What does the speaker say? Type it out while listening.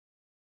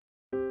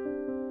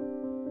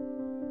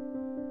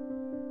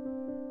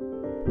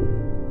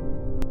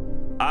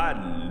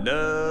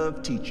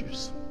love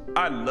teachers.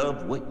 I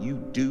love what you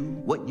do,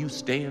 what you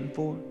stand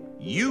for.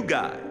 You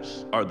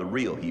guys are the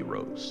real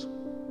heroes.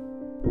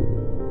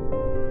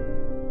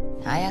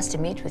 I asked to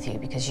meet with you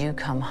because you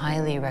come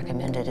highly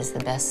recommended as the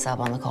best sub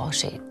on the call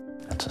sheet.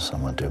 That's a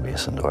somewhat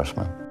dubious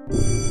endorsement.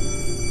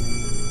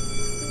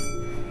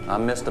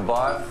 I'm Mr.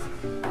 Barth.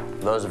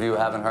 For those of you who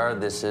haven't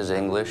heard, this is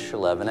English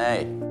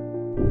 11A.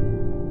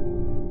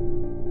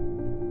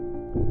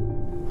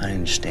 I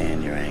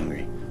understand you're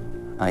angry.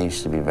 I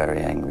used to be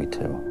very angry,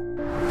 too.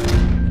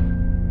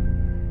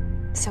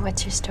 So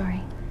what's your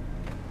story?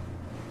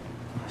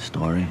 My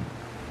story?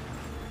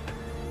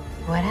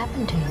 What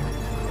happened to you?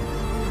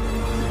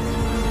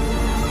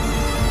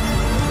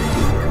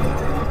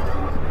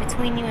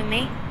 Between you and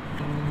me,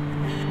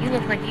 you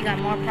look like you got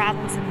more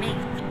problems than me.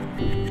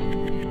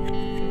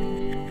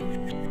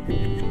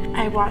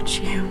 I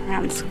watch you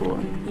around school,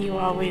 and you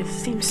always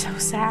seem so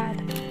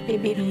sad.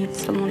 Maybe you need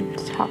someone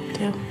to talk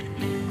to.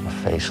 A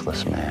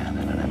faceless man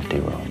in an empty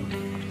room.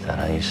 Is that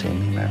how you see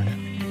me,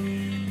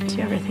 Meredith? Do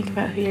you ever think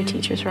about who your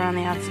teachers were on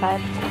the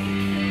outside?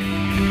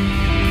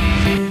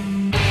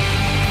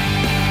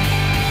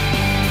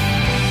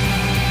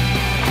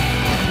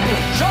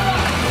 Shut up!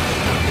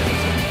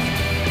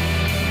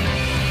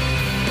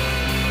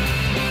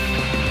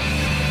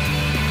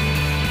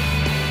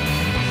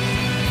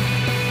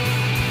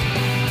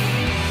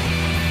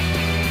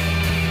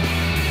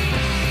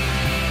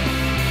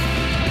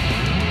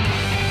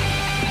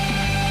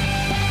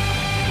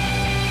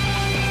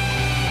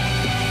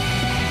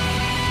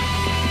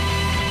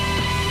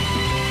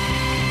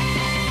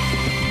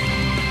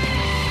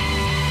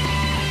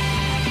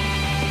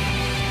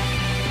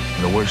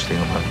 The worst thing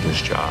about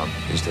this job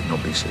is that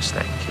nobody says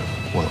thank you.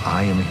 Well,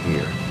 I am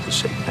here to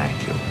say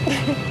thank you.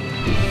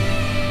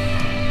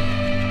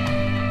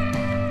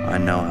 I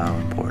know how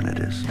important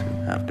it is to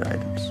have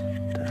guidance,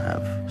 to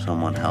have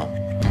someone help.